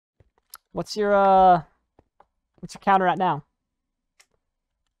What's your counter at now?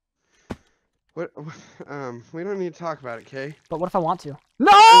 What? We don't need to talk about it, okay? But what if I want to?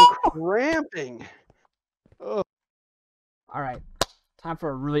 No! I'm cramping. Oh. All right. Time for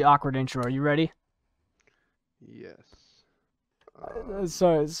a really awkward intro. Are you ready? Yes.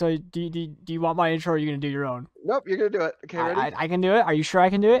 So do you want my intro or are you going to do your own? Nope, you're going to do it. Okay, ready? I can do it. Are you sure I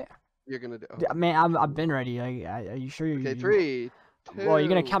can do it? You're going to do it. Okay. Man, I've been ready. Are you sure? Okay, 3, 2. Well, you're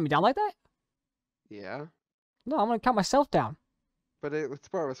going to count me down like that? Yeah. No, I'm going to count myself down. But it's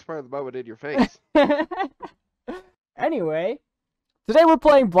part of the moment in your face. Anyway, today we're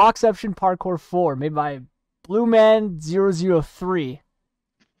playing Blockception Parkour 4, made by BlueMan003.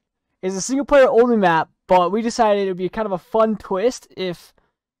 It's a single-player only map, but we decided it would be kind of a fun twist if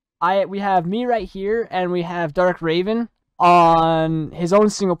we have me right here, and we have Dark Raven on his own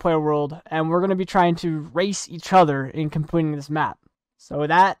single-player world, and we're going to be trying to race each other in completing this map. So with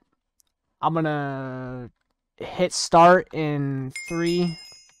that, I'm going to hit start in 3,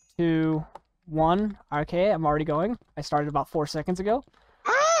 2, 1. Okay, I'm already going. I started about 4 seconds ago.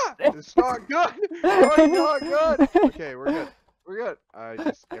 Ah! It's not good. It's not good. Okay, we're good. We're good. I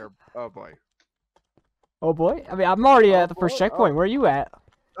just scared. Oh boy. Oh boy. I mean, I'm already at the first checkpoint. Where are you at?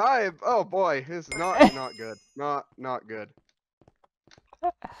 Oh boy. This is not good. Not good.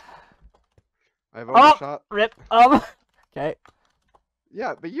 I've overshot. Rip. Okay.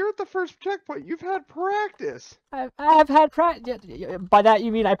 Yeah, but you're at the first checkpoint. You've had practice. I've had practice. By that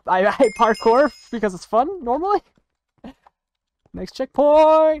you mean I parkour because it's fun normally? Next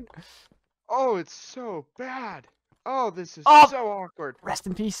checkpoint. Oh, it's so bad. Oh, this is so awkward. Rest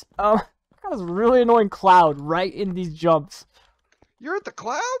in peace. Got this really annoying cloud right in these jumps. You're at the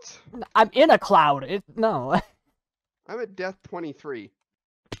clouds? I'm in a cloud. No. I'm at death 23.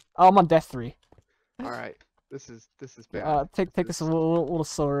 Oh, I'm on death 3. All right. This is bad. Take this a little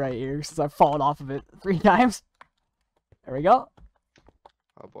slower right here since I've fallen off of it 3 times. There we go.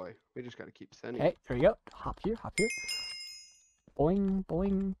 Oh boy, we just gotta keep sending. Okay, there we go. Hop here. Boing,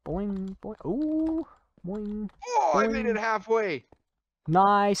 boing, boing, boing. Ooh, boing. Oh, boing. I made it halfway.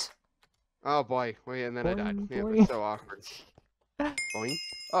 Nice. Oh boy, wait, and then I died. Boing, It boing. was so awkward. Boing.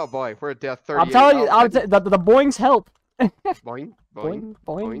 Oh boy, we're at death 38. I'm telling you, the boings help. Boing, boing, Boing,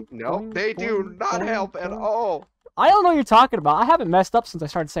 boing. No, boing, they do boing, not boing, help at boing. all. I don't know what you're talking about. I haven't messed up since I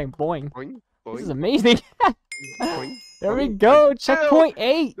started saying boing. Boing, boing. This is amazing. Boing, There we boing. go. Checkpoint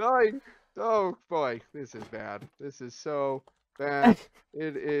 8. Dying. Oh boy, this is bad. This is so bad.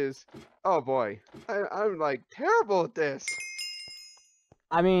 It is. Oh boy, I'm like terrible at this.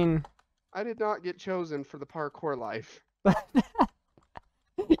 I mean, I did not get chosen for the parkour life.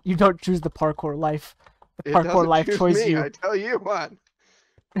 you don't choose the parkour life. The It parkour doesn't life choose chose me, you. I tell you what.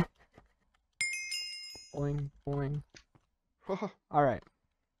 Boing, boing. Oh, All right.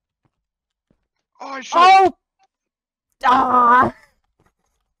 I shot. Oh! Ah!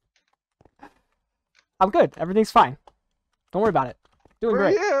 I'm good. Everything's fine. Don't worry about it. Doing For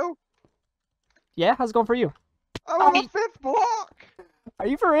great. you. Yeah? How's it going for you? I'm on the 5th block. Are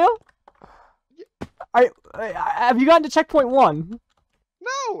you for real? Have you gotten to checkpoint 1?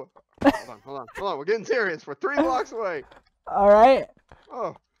 No. Hold on. We're getting serious. We're 3 blocks away. All right.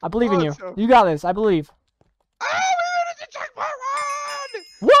 Oh. I believe in you. So... You got this. I believe. Oh, we made it to checkpoint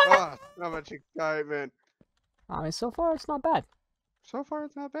 1. What? Oh, so much excitement. I mean, so far it's not bad. So far,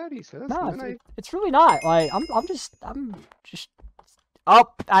 it's not bad, he says. No, it's really not. Like I'm just. Oh,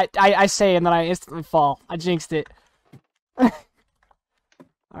 I say and then I instantly fall. I jinxed it.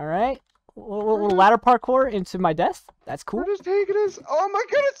 All right, little ladder parkour into my death. That's cool. We're just taking this. Oh my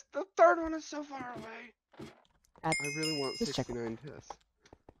goodness, the 3rd one is so far away. I really want 69 tests.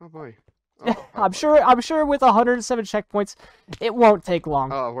 Oh boy. Oh, I'm sure with 107 checkpoints, it won't take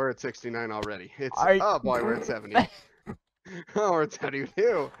long. Oh, we're at 69 already. Oh boy, we're at 70. Oh, we're at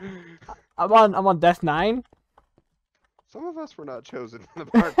 72. I'm on death 9. Some of us were not chosen for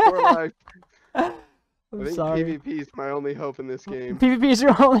the parkour life. I think sorry. PvP is my only hope in this game. PvP is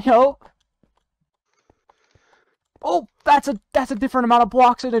your only hope. Oh, that's a different amount of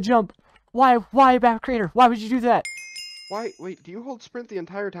blocks in a jump. Why, Map Creator? Why would you do that? Why? Wait, do you hold sprint the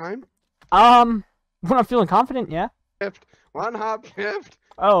entire time? When I'm feeling confident, yeah. Shift. One hop shift.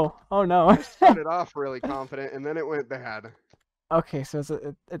 Oh no. I started off really confident, and then it went bad. Okay, so it's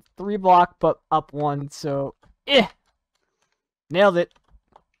a 3 block, but up 1, so... Nailed it.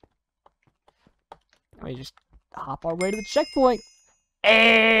 Let me just hop our way to the checkpoint.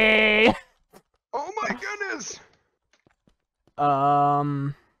 Hey! Oh my goodness!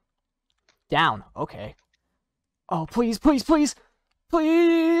 Down. Okay. Oh, please, please, please!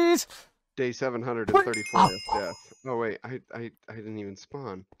 Please! Day 734 of death. Oh wait, I didn't even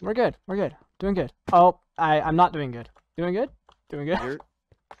spawn. We're good. We're good. Doing good. Oh, I'm not doing good. Doing good. Doing good. You're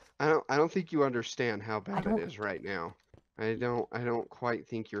I don't think you understand how I bad it don't. is right now. I don't quite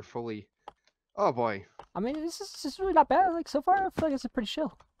think you're fully. Oh boy. I mean, this is really not bad. Like so far, I feel like it's a pretty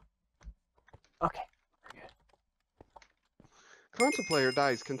chill. Okay. We're good. Console player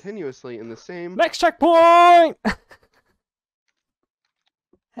dies continuously in the same. Next checkpoint.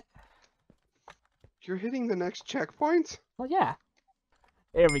 You're hitting the next checkpoint? Well, yeah.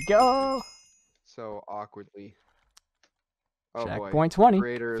 There we go. So awkwardly. Oh boy. Checkpoint 20.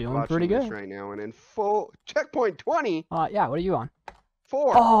 Creator is Feeling pretty watching this good. right now and in full checkpoint 20. Yeah. What are you on?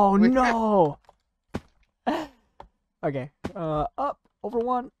 4. Oh Wait, no. Okay. Up. Over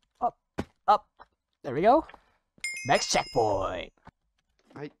 1. Up. Up. There we go. Next checkpoint.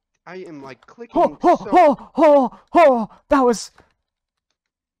 I am like clicking Oh, that was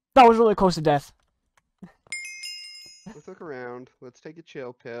really close to death. Let's look around. Let's take a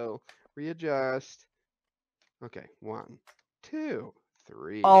chill pill. Readjust. Okay, 1, 2,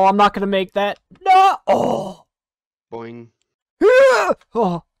 3. Oh, I'm not gonna make that. No. Oh. Boing.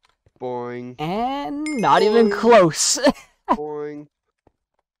 Oh. Boing. And not even close. Boing.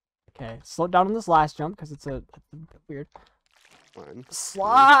 Okay, slow down on this last jump because it's a weird 1,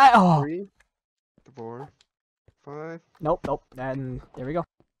 slide. Oh. 3, 4, 5. Nope. And there we go.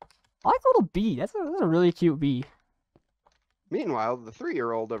 I like the little bee. That's a really cute bee. Meanwhile, the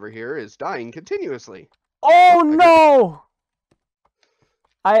 3-year-old over here is dying continuously. Oh no!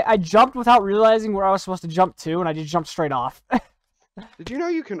 I jumped without realizing where I was supposed to jump to, and I just jumped straight off. Did you know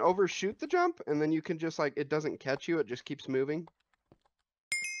you can overshoot the jump and then you can just like it doesn't catch you, it just keeps moving?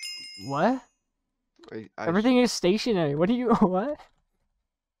 What? I Everything is stationary. What do you what?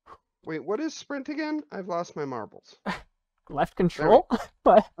 Wait, what is sprint again? I've lost my marbles. Left control?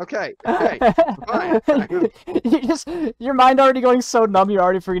 What? Okay, okay, fine. Your mind already going so numb you're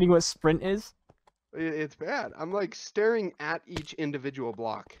already forgetting what sprint is. It's bad. I'm like staring at each individual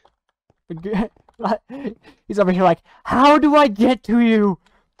block. He's over here like, how do I get to you?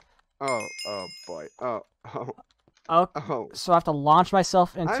 Oh boy. Oh. So I have to launch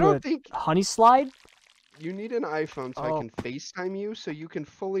myself I into don't think a honey slide? you need an iPhone so I can FaceTime you so you can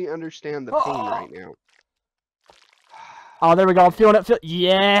fully understand the pain right now. Oh, there we go. I'm feeling it.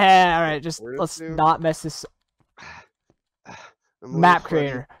 Yeah. All right. Just let's not mess this. Map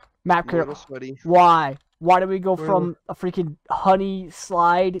creator. Map creator. Why? Why do we go from a freaking honey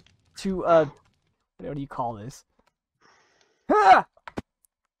slide to a? What do you call this? Ah!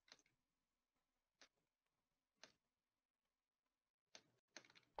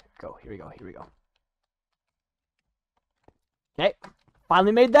 Here we go. Okay.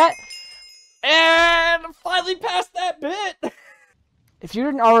 Finally made that. And finally passed that bit. If you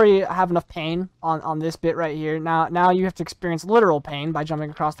didn't already have enough pain on this bit right here, now you have to experience literal pain by jumping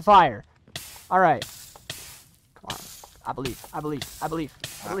across the fire. All right. Come on. I believe.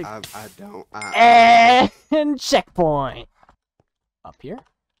 I don't. And checkpoint. Up here.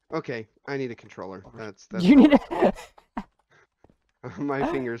 Okay, I need a controller. That's you need it. My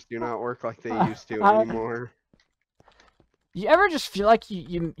fingers do not work like they used to anymore. You ever just feel like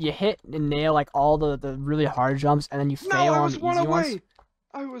you hit and nail like all the really hard jumps and then you fail on the easy ones?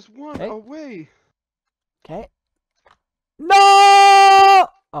 I was one away. Okay. No!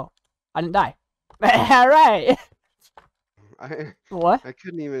 Oh, I didn't die. All right. What? I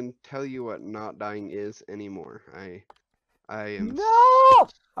couldn't even tell you what not dying is anymore. I am. No!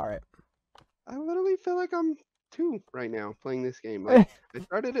 All right. I literally feel like I'm 2 right now playing this game. Like, I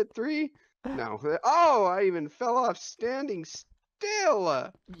started at 3. No. Oh, I even fell off standing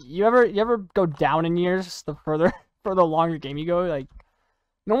still. You ever go down in years the further along your game you go? Like,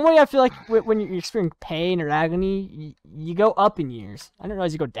 normally I feel like when you experience pain or agony, you go up in years. I didn't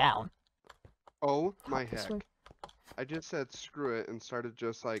realize you go down. Oh my heck. I just said screw it and started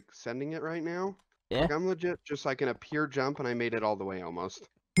just like sending it right now. Yeah. Like, I'm legit just like in a pure jump and I made it all the way almost.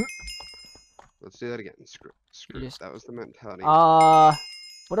 Let's do that again. Screw it. That was the mentality.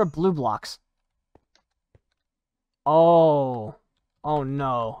 What are blue blocks? Oh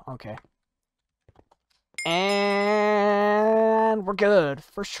no. Okay. And we're good.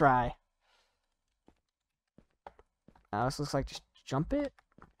 First try. Now this looks like just jump it.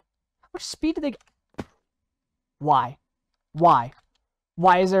 What speed do they? Why? Why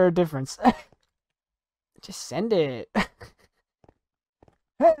is there a difference? Just send it.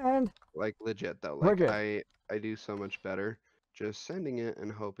 And like legit though, like I do so much better just sending it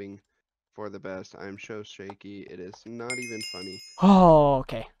and hoping for the best. I'm so shaky. It is not even funny. Oh,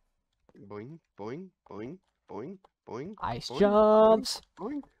 okay. Boing, boing, boing, boing, boing. Ice boing, jumps.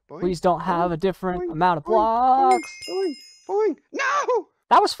 Boing, boing, Please don't have boing, a different boing, amount of boing, blocks. boing, boing. No!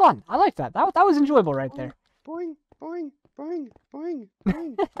 That was fun. I like that. That was enjoyable right there. Boing, boing, boing, boing,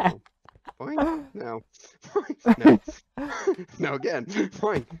 boing. No. Boing, no. Boing, no. No, again.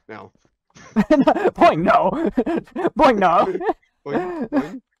 Boing, no. Boing, no. Boing, no. Boing,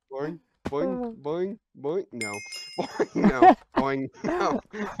 boing, boing, boing, boing, boing, no. Boing, no. Boing, no.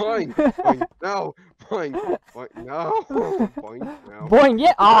 Boing, boing, no. Boing, boing, no. Boing, no. Boing,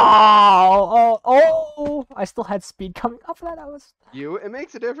 yeah. Oh. I still had speed coming up for that. It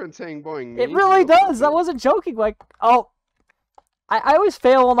makes a difference saying boing. It really does. I wasn't joking. Like, I always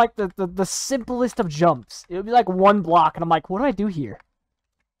fail on like the simplest of jumps. It would be like one block, and I'm like, what do I do here?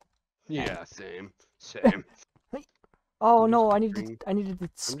 Yeah, same. Oh no, I needed the speed. I'm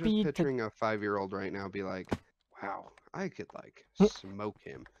just picturing a 5-year-old right now be like, wow, I could like smoke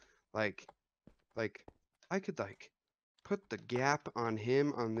him. Like I could like put the gap on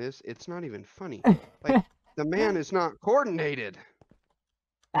him on this. It's not even funny. Like the man is not coordinated.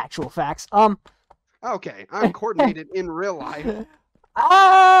 Actual facts. Okay, I'm coordinated in real life.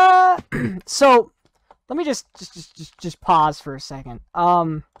 So let me just pause for a second.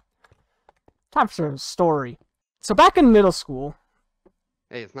 Time for a story. So back in middle school.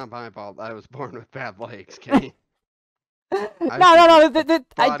 Hey, it's not my fault. I was born with bad legs, Kenny. No.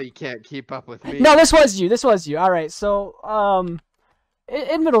 Body can't keep up with me. No, this was you. All right. So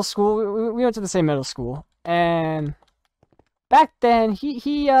in middle school, we went to the same middle school, and back then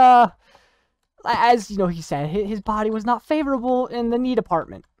he as you know, he said his body was not favorable in the knee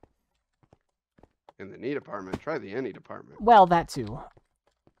department. In the knee department, try the any department. Well, that too.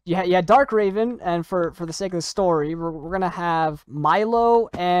 Yeah, Dark Raven, and for the sake of the story, we're gonna have Milo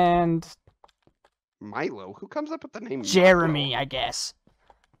and Milo? Who comes up with the name Jeremy, Milo? I guess.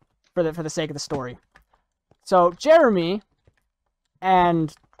 For the sake of the story. So Jeremy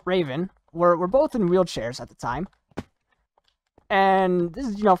and Raven were both in wheelchairs at the time. And this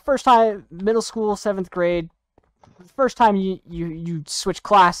is, first time, middle school, 7th grade, first time you switch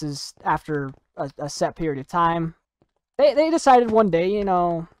classes after a set period of time. They decided one day,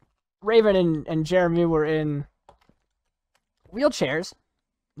 Raven and Jeremy were in wheelchairs.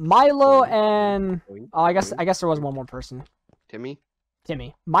 Milo and I guess there was one more person. Timmy.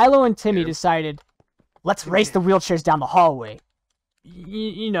 Milo and Timmy decided, let's race the wheelchairs down the hallway.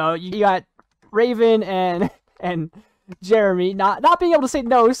 You got Raven and Jeremy not being able to say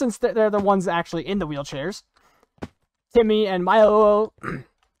no since they're the ones actually in the wheelchairs. Timmy and Milo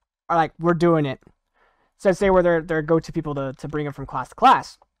are like, we're doing it. Since they were their go-to people to bring them from class to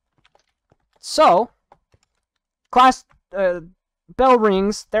class. So, class bell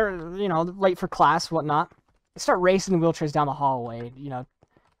rings. They're late for class, whatnot. They start racing the wheelchairs down the hallway.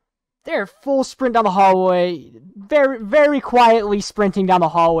 They're full sprint down the hallway, very very quietly sprinting down the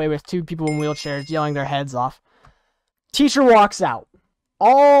hallway with two people in wheelchairs yelling their heads off. Teacher walks out.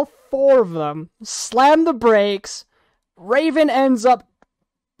 All four of them slam the brakes. Raven ends up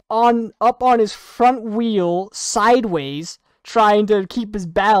on his front wheel sideways, trying to keep his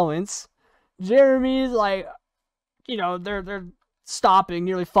balance. Jeremy's like, they're stopping,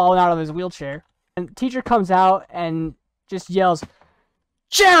 nearly falling out of his wheelchair. And teacher comes out and just yells,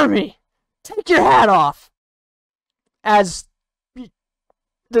 "Jeremy, take your hat off!" As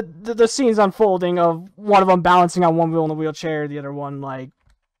the scene's unfolding of one of them balancing on one wheel in the wheelchair, the other one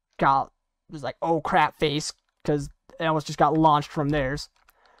was like, oh crap face, because it almost just got launched from theirs.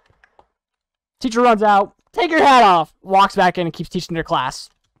 Teacher runs out, take your hat off, walks back in and keeps teaching their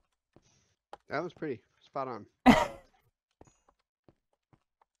class. That was pretty spot on.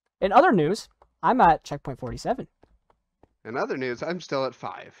 In other news, I'm at checkpoint 47. In other news, I'm still at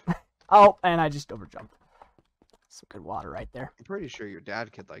 5. Oh, and I just overjumped. Some good water right there. I'm pretty sure your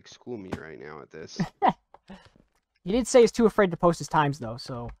dad could school me right now at this. He did say he's too afraid to post his times though,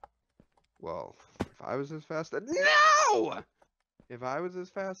 so. Well, if I was as fast as no! If I was as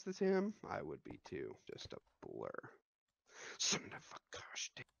fast as him, I would be too. Just a blur. Son of a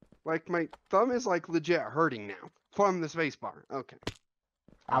gosh damn. My thumb is legit hurting now from the space bar. Okay.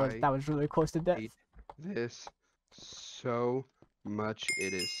 That was really close to death. Hate this so much.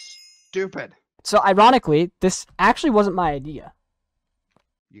 It is stupid. So ironically, this actually wasn't my idea.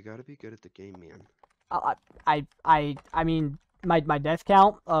 You gotta be good at the game, man. I mean, my death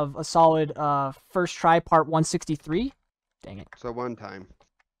count of a solid first try part 163. Dang it. So one time,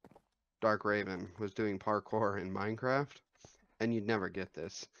 Dark Raven was doing parkour in Minecraft, and you'd never get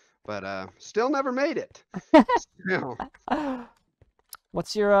this, but still never made it. Still.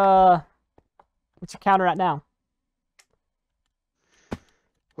 What's your counter at now?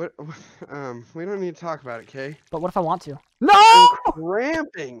 What? We don't need to talk about it, Kay. But what if I want to? No!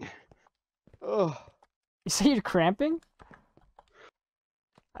 cramping. Oh. You say you're cramping?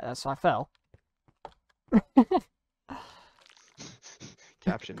 That's why I fell.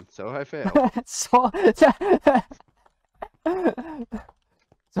 Caption, so I fail. so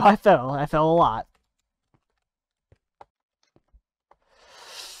I fell. I fell a lot.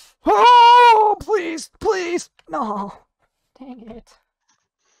 Oh, please, please. No. Dang it.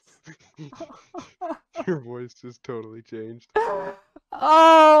 Your voice just totally changed.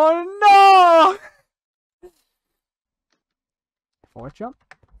 Oh, no. Fourth jump.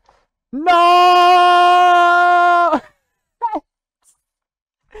 No!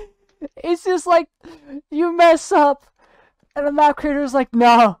 It's just like, you mess up, and the map creator is like,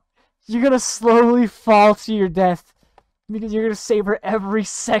 no, you're gonna slowly fall to your death, because you're gonna savor every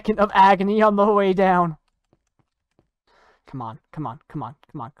second of agony on the way down. Come on, come on, come on,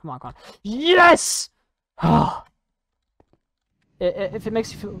 come on, come on, come on. Yes! If it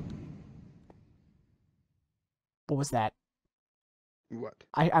makes you feel... What was that? What?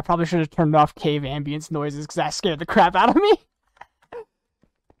 I probably should have turned off cave ambience noises, because that scared the crap out of me.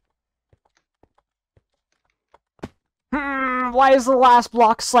 Why is the last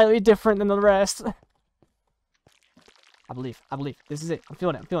block slightly different than the rest? I believe. This is it. I'm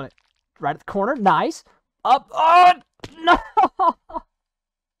feeling it. Right at the corner. Nice. Up. Oh, no!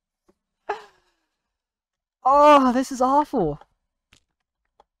 Oh, this is awful.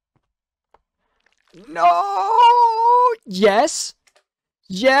 No! Yes!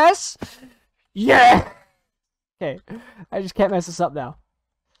 Yes! Yeah! Okay. I just can't mess this up now.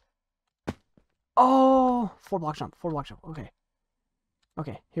 Oh, 4-block jump. Okay.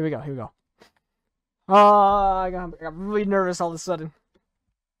 Okay, here we go. Oh, I got really nervous all of a sudden.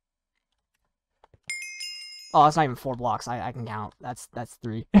 Oh, it's not even 4 blocks. I can count. That's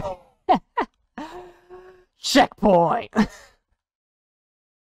 3. Checkpoint!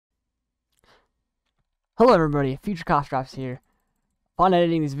 Hello everybody, Future Cough Drops here. Upon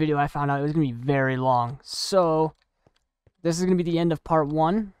editing this video, I found out it was going to be very long. So, this is going to be the end of part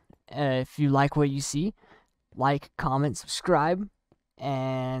 1. If you like what you see, like, comment, subscribe,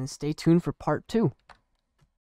 and stay tuned for part 2.